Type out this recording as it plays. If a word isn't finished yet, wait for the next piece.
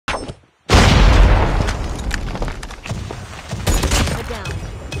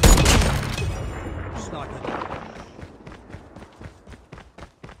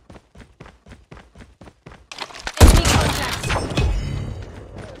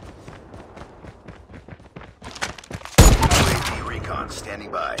recon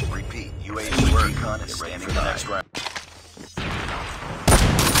standing by. Repeat, UAV recon is standing by. Next round.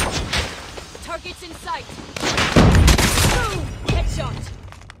 Targets in sight. Boom! Headshot.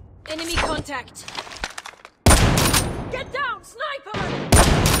 Enemy contact. Get down, sniper!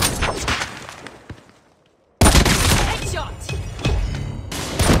 Headshot.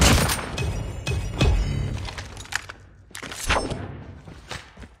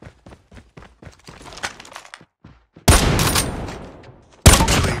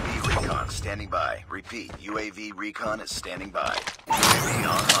 Standing by. Repeat, UAV recon is standing by. UAV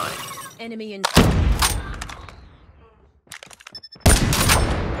online. Enemy in.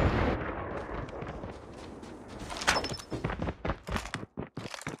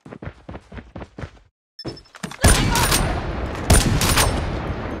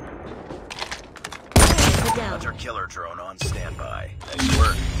 Hunter killer drone on standby. Nice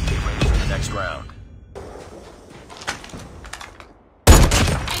work. Get ready for the next round.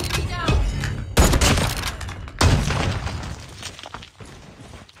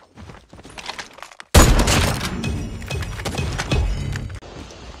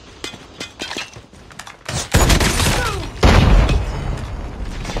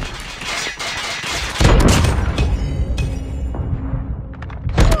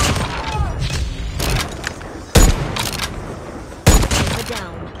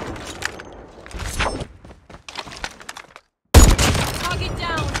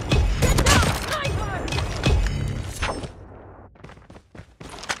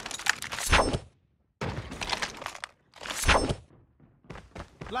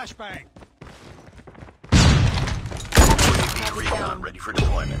 Flashbang. UAV recon ready for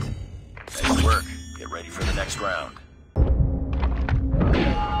deployment. Nice work. Get ready for the next round.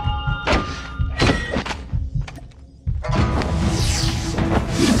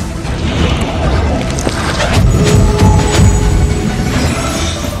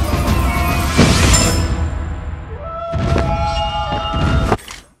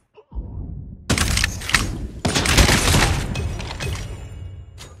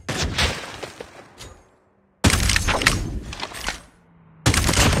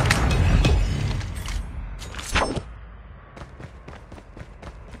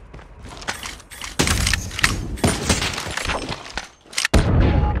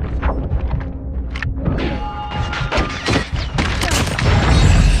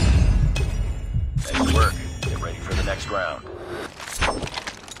 Round.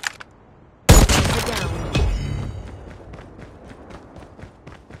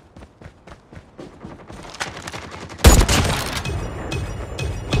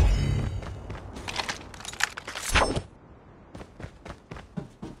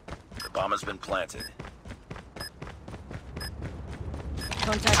 The bomb has been planted.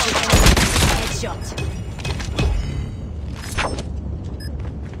 Contact with enemy. Headshot.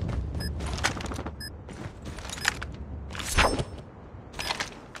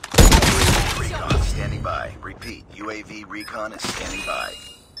 Standing by. Repeat, UAV recon is standing by.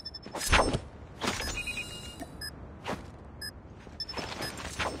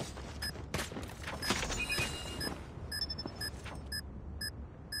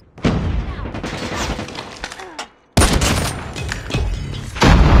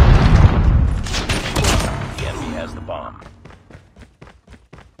 The enemy has the bomb.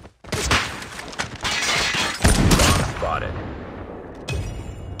 Bomb spotted.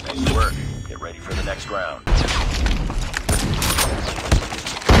 Nice work. Get ready for the next round.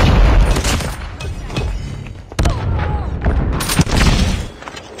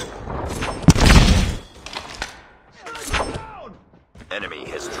 Enemy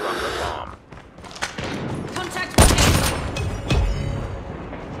has dropped the bomb. Contact with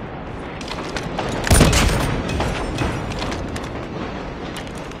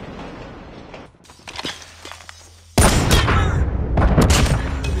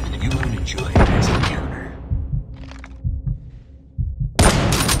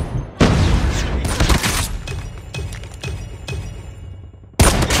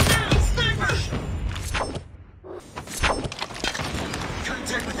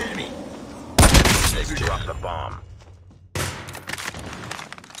Drop the bomb.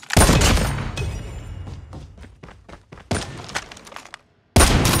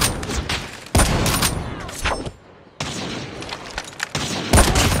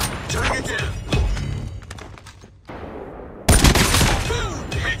 Target down. Boom!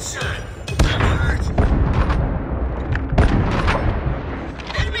 Headshot. Alert.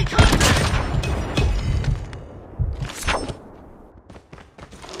 Enemy contact.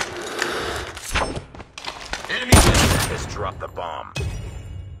 Enemy has dropped the bomb.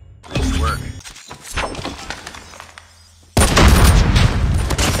 Nice work.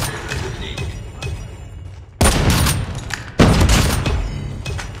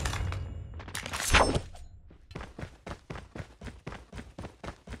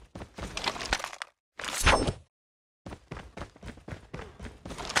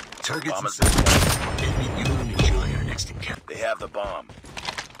 Targets Bomb has in been sight. planted. Enemy, you will enjoy our next encounter. They have the bomb.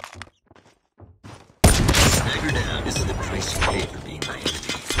 Snagger down. This is the price you pay for being my enemy.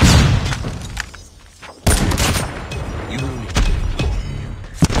 You will enjoy.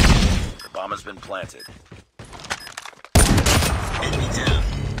 The bomb has been planted. Enemy down.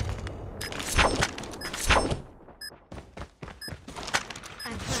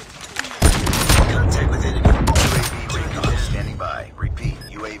 I'm hurt. Contact with enemy. UAV recon is standing by. Repeat,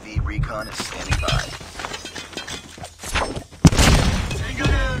 UAV recon is standing by. Tango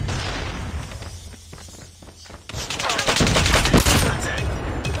down. Contact.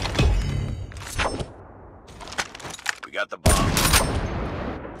 We got the bomb.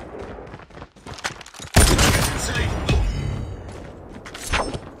 Targets in sight.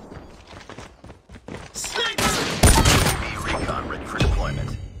 Sniper. UAV recon ready for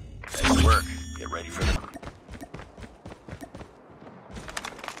deployment. Nice work. Get ready for the...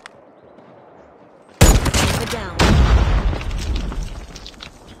 Sniper down.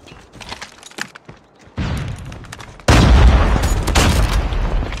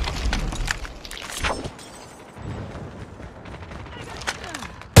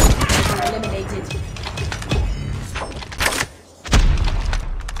 Eliminated.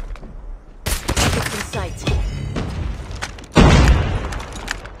 Targets in sight.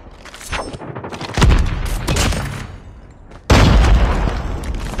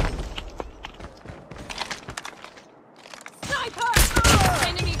 Sniper!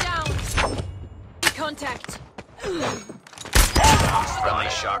 Enemy down. Contact. Friendly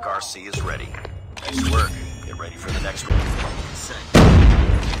Shock RC is ready. Nice work. Get ready for the next one. Sight.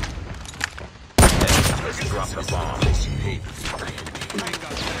 Enemy has dropped the bomb. Price you pay for being my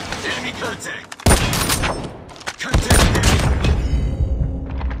enemy. Enemy contact. Contact with enemy.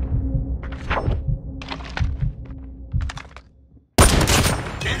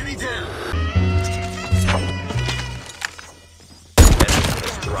 Enemy down. Enemy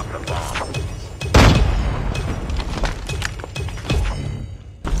has dropped the bomb.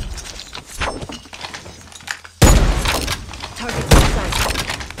 Targets in sight.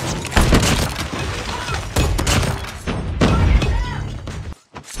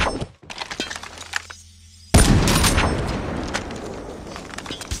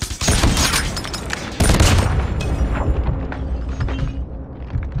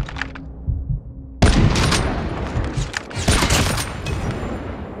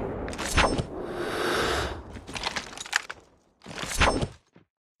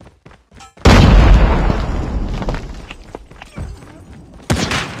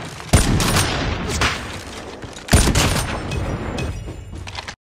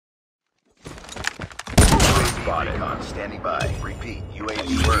 UAV recon standing by. Repeat,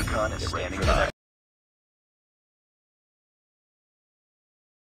 UAV recon is standing by.